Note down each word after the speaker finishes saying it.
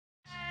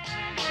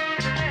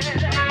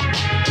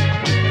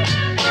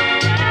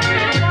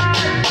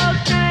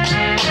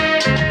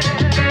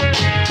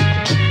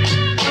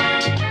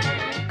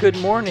Good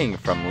morning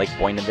from Lake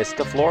Buena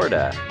Vista,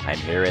 Florida. I'm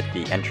here at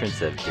the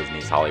entrance of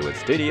Disney's Hollywood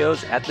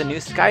Studios at the new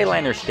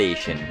Skyliner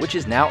station, which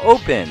is now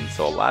open.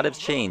 So a lot has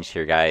changed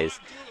here, guys.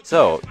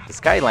 So the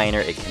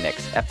Skyliner, it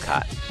connects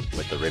Epcot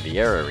with the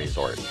Riviera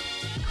Resort,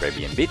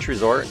 Caribbean Beach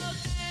Resort,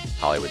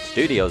 Hollywood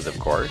Studios, of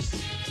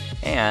course,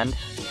 and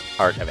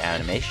Art of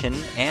Animation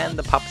and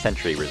the Pop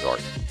Century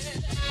Resort.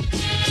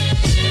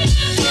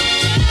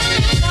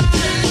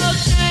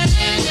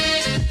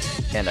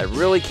 And I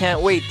really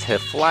can't wait to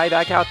fly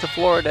back out to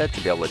Florida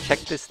to be able to check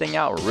this thing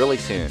out really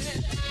soon.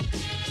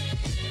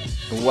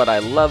 What I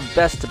love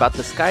best about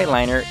the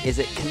Skyliner is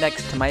it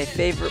connects to my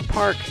favorite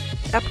park,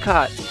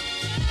 Epcot.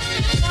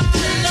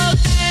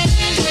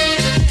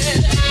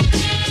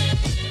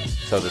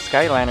 So the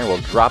Skyliner will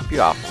drop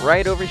you off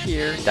right over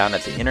here down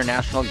at the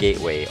International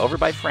Gateway over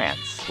by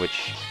France,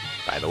 which,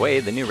 by the way,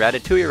 the new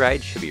Ratatouille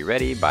ride should be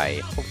ready by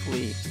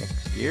hopefully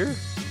next year?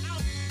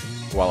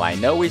 Well, I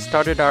know we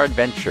started our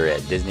adventure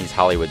at Disney's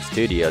Hollywood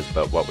Studios,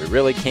 but what we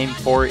really came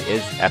for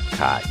is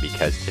Epcot,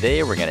 because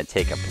today we're going to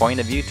take a point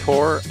of view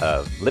tour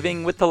of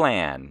Living with the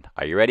Land.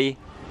 Are you ready?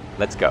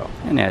 Let's go.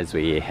 And as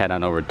we head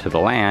on over to the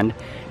land,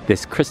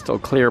 this crystal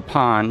clear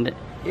pond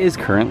is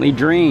currently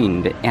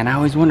drained. And I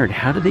always wondered,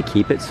 how do they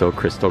keep it so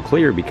crystal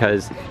clear?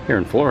 Because here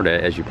in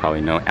Florida, as you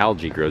probably know,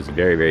 algae grows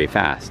very, very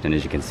fast. And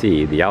as you can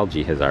see, the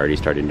algae has already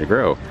started to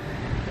grow.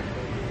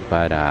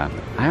 But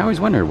I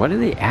always wondered, what do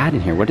they add in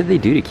here? What do they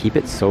do to keep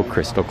it so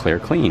crystal clear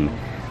clean?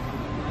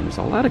 And there's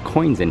a lot of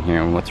coins in here,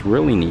 and what's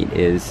really neat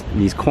is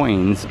these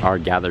coins are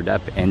gathered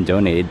up and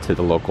donated to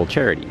the local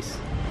charities.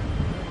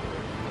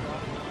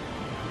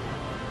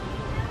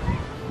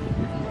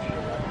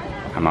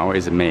 I'm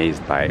always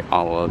amazed by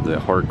all of the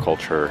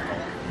horticulture,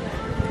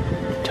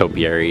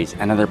 topiaries,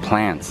 and other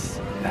plants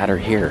that are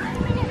here.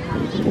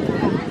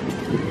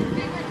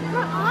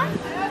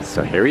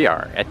 So here we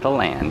are at the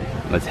land.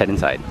 Let's head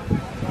inside.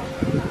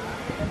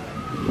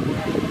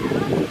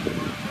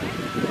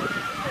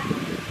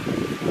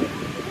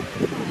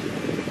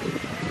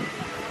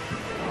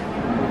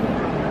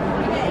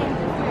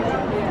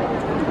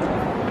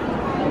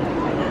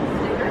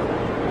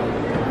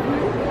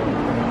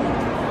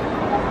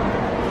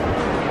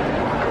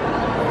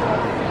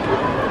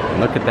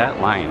 Look at that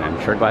line. I'm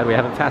sure glad we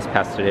have a fast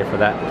pass today for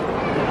that.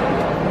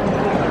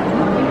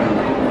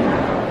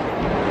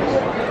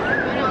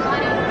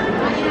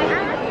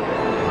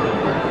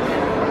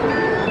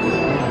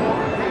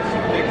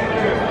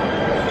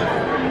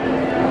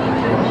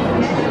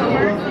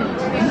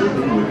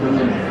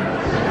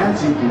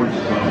 As you board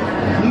the boat,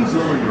 please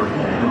lower your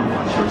head and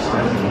watch your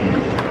step.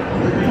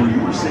 For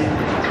your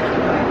safety.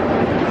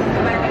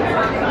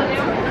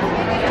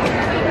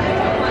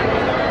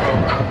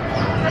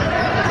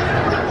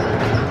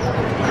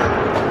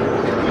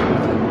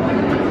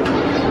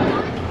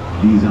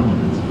 These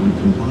elements, when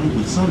combined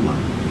with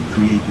sunlight,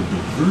 create the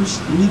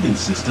diverse living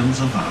systems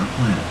of our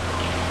planet.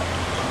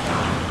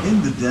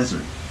 In the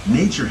desert,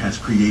 nature has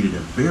created a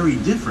very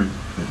different,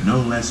 but no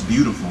less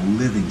beautiful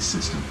living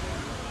system.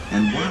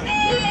 And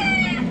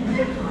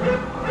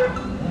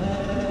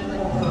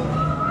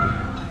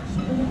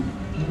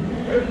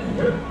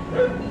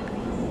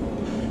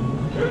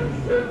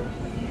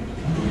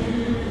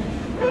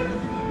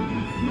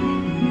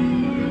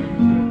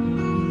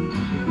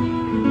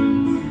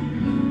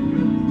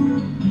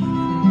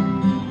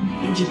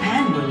in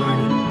Japan, we're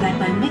learning that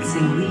by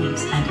mixing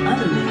leaves and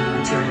other living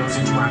materials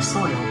into our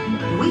soil,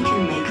 we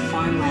can make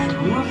farmland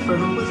more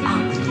fertile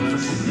without the need for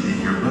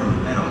chemicals. your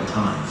road at all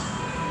times.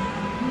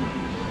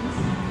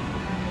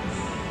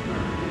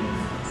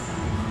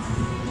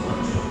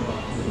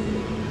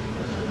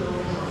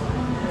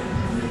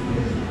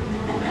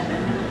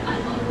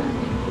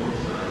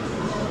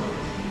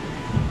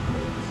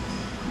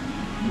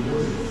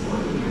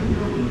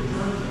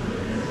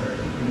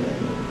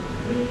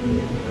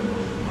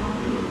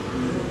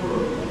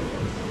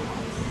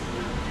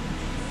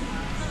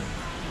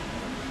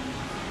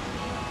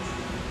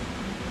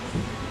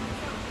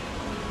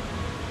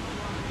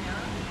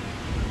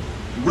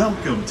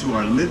 Welcome to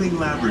our living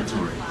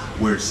laboratory,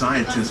 where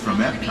scientists from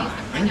Epcot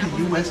and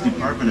the U.S.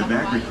 Department of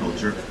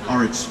Agriculture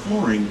are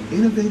exploring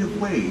innovative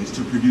ways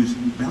to produce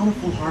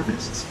bountiful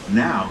harvests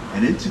now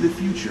and into the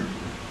future.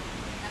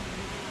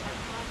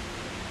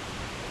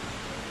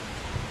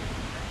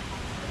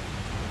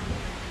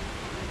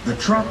 The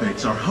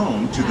tropics are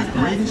home to the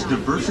greatest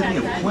diversity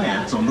of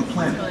plants on the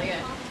planet.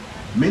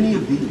 Many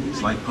of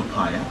these, like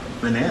papaya,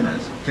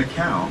 bananas,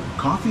 cacao,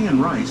 coffee,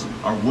 and rice,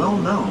 are well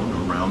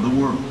known around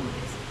the world.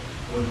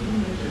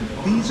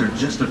 These are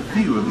just a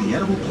few of the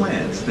edible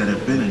plants that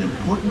have been an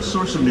important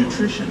source of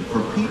nutrition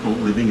for people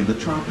living in the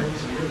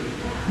tropics.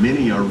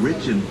 Many are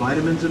rich in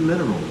vitamins and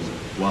minerals,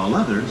 while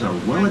others are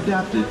well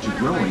adapted to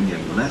growing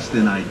in less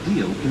than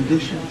ideal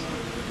conditions.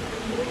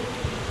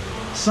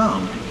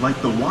 Some,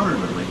 like the water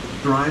lily,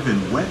 thrive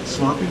in wet,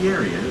 swampy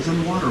areas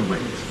and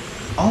waterways.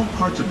 All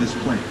parts of this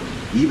plant,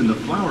 even the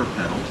flower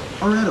petals,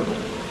 are edible.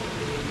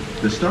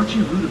 The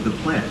starchy root of the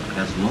plant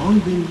has long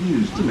been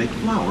used to make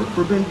flour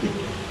for baking.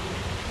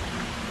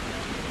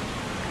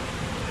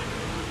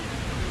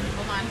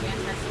 Hold on.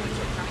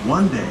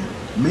 One day,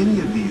 many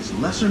of these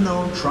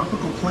lesser-known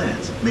tropical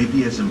plants may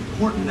be as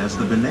important as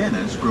the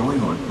bananas growing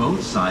on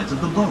both sides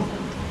of the boat.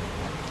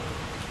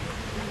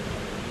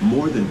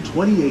 More than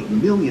 28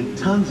 million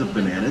tons of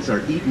bananas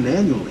are eaten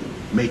annually,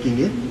 making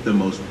it the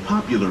most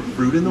popular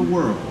fruit in the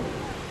world.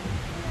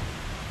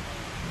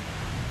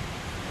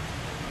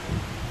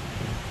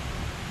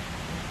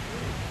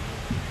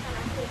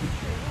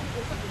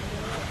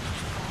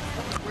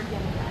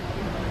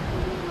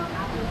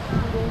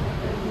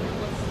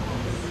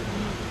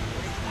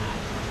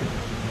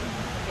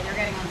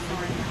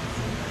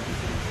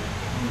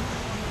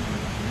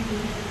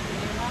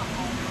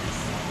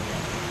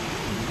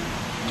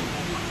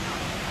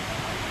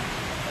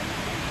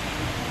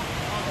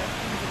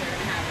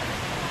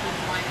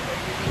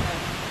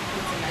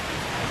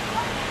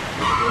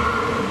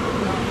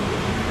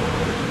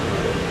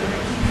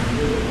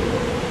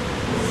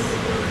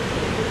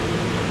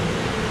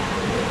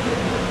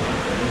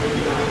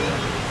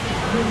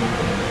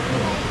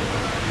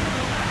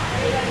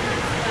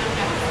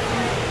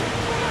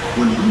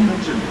 When we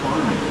mention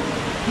farming,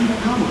 you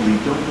probably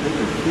don't think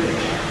of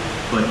fish,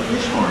 but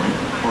fish farming,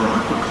 or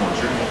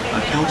aquaculture,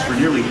 accounts for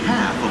nearly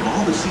half of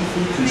all the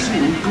seafood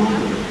consumed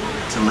globally.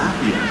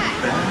 Tilapia,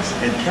 bass,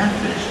 and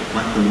catfish,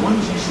 like the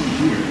ones you see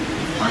here,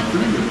 are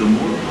three of the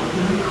more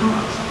popular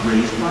crops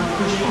raised by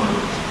fish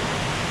farmers.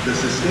 The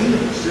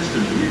sustainable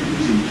system we're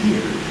using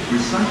here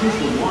recycles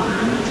the water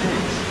in the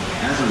tanks.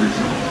 As a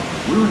result,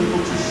 we're able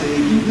to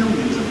save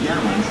millions of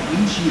gallons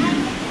each year.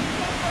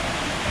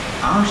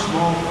 Our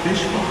small fish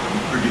farm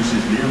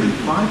produces nearly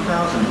 5,000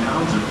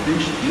 pounds of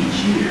fish each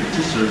year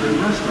to serve in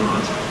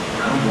restaurants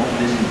around Walt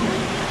Disney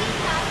World.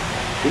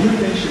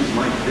 Innovations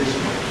like this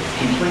one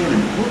can play an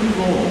important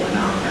role in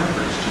our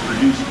efforts to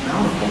produce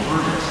bountiful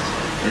harvests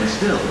and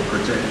still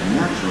protect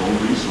natural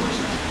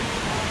resources.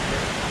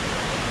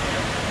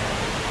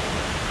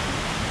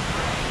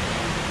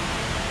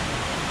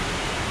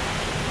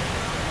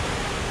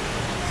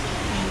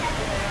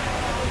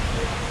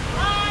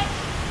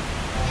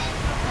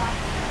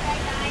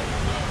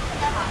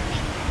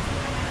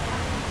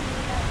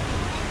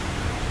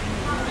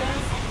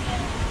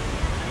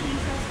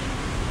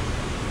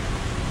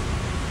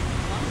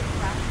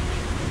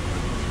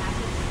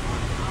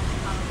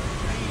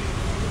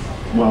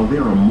 While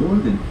there are more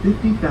than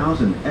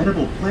 50,000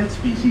 edible plant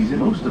species,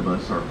 most of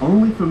us are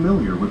only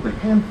familiar with the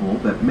handful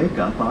that make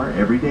up our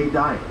everyday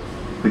diet.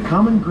 The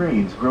common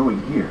grains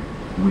growing here,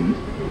 wheat,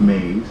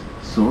 maize,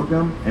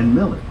 sorghum, and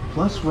millet,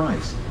 plus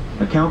rice,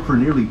 account for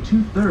nearly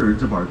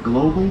 2/3 of our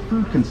global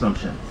food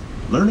consumption.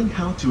 Learning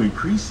how to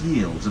increase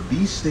yields of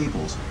these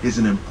staples is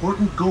an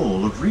important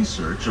goal of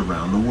research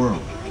around the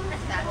world.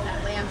 That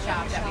lamb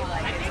chop that we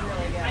like is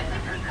really good.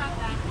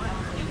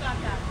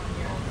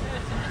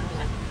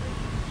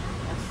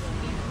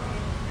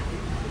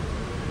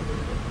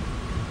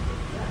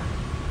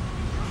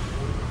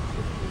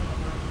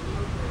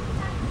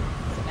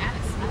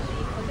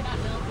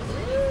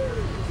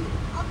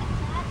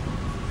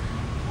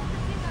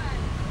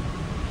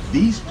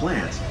 These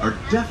plants are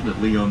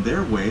definitely on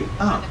their way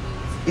up.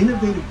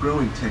 Innovative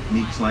growing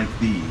techniques like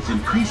these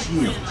increase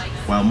yields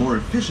while more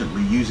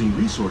efficiently using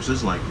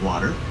resources like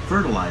water,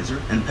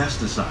 fertilizer, and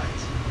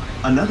pesticides.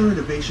 Another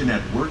innovation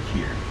at work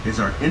here is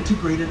our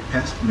integrated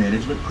pest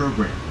management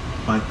program.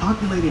 By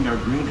populating our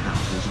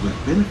greenhouses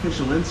with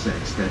beneficial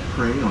insects that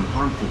prey on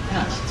harmful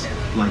pests,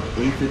 like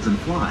aphids and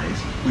flies,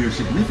 we are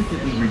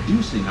significantly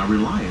reducing our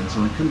reliance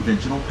on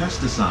conventional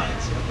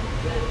pesticides.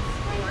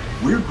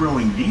 We're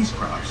growing these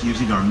crops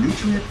using our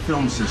nutrient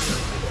film system.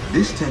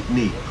 This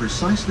technique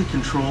precisely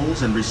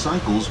controls and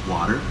recycles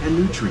water and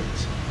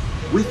nutrients.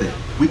 With it,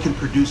 we can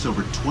produce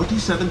over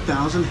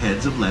 27,000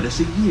 heads of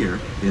lettuce a year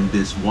in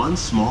this one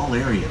small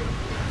area.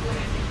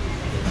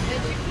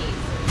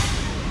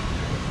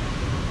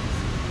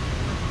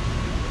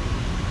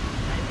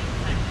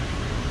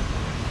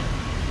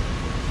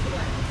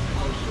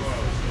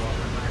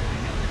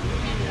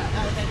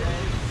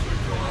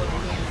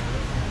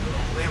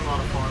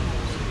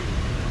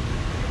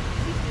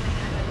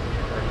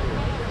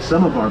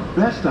 Some of our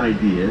best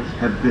ideas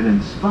have been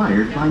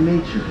inspired by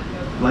nature,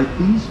 like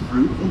these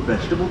fruit and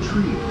vegetable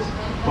trees.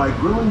 By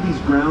growing these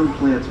ground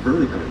plants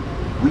vertically,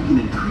 we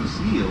can increase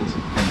yields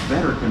and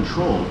better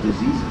control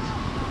diseases.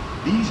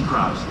 These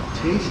crops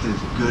taste as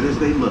good as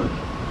they look.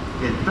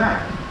 In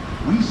fact,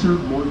 we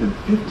serve more than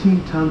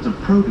 15 tons of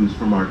produce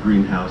from our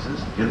greenhouses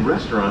in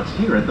restaurants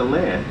here at the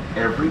land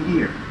every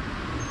year.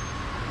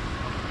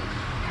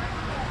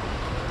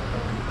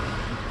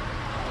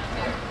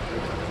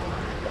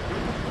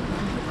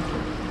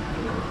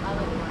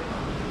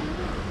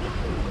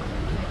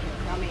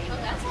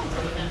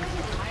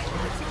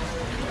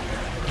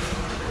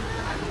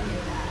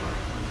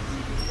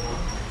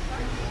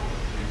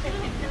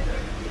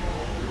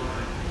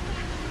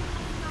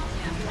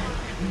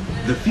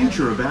 The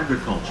future of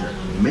agriculture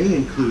may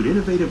include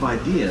innovative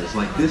ideas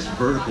like this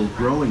vertical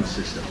growing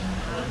system.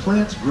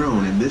 Plants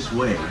grown in this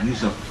way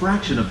use a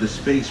fraction of the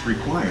space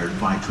required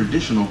by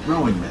traditional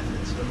growing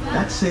methods.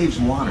 That saves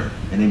water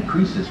and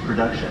increases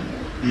production.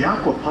 The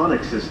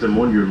aquaponics system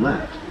on your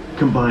left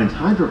combines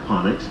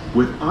hydroponics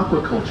with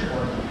aquaculture.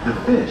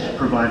 The fish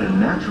provide a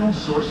natural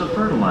source of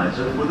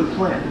fertilizer for the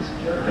plants,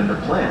 and the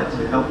plants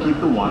help keep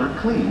the water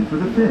clean for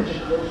the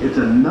fish. It's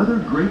another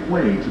great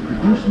way to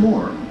produce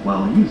more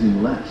while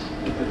using less.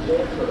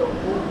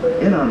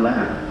 In our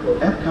lab,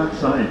 Epcot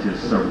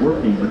scientists are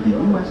working with the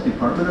U.S.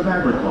 Department of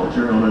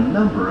Agriculture on a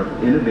number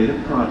of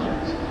innovative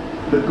projects.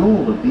 The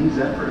goal of these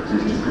efforts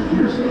is to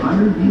produce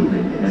higher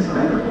yielding and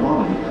better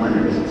quality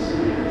plants.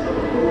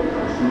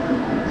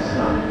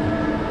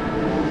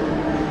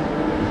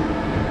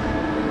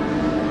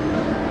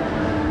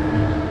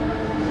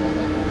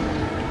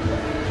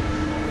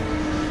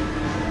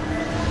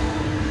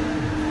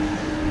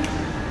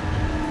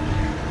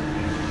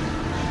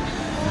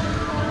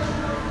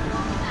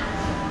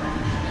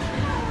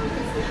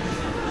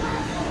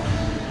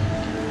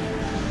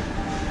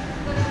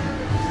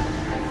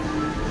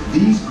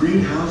 These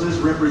greenhouses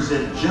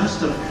represent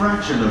just a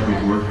fraction of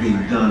the work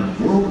being done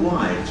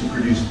worldwide to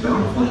produce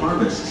bountiful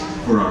harvests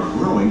for our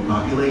growing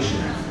population.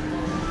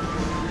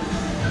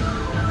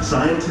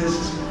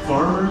 Scientists,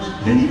 farmers,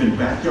 and even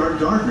backyard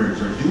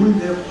gardeners are doing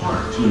their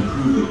part to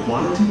improve the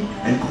quantity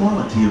and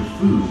quality of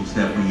foods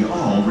that we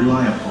all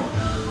rely upon.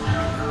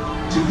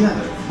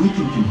 Together, we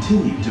can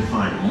continue to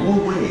find more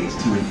ways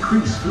to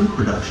increase food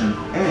production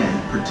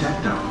and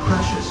protect our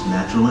precious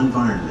natural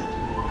environment.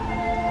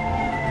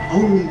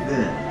 Only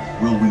then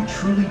will we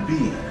truly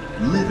be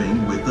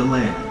living with the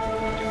land.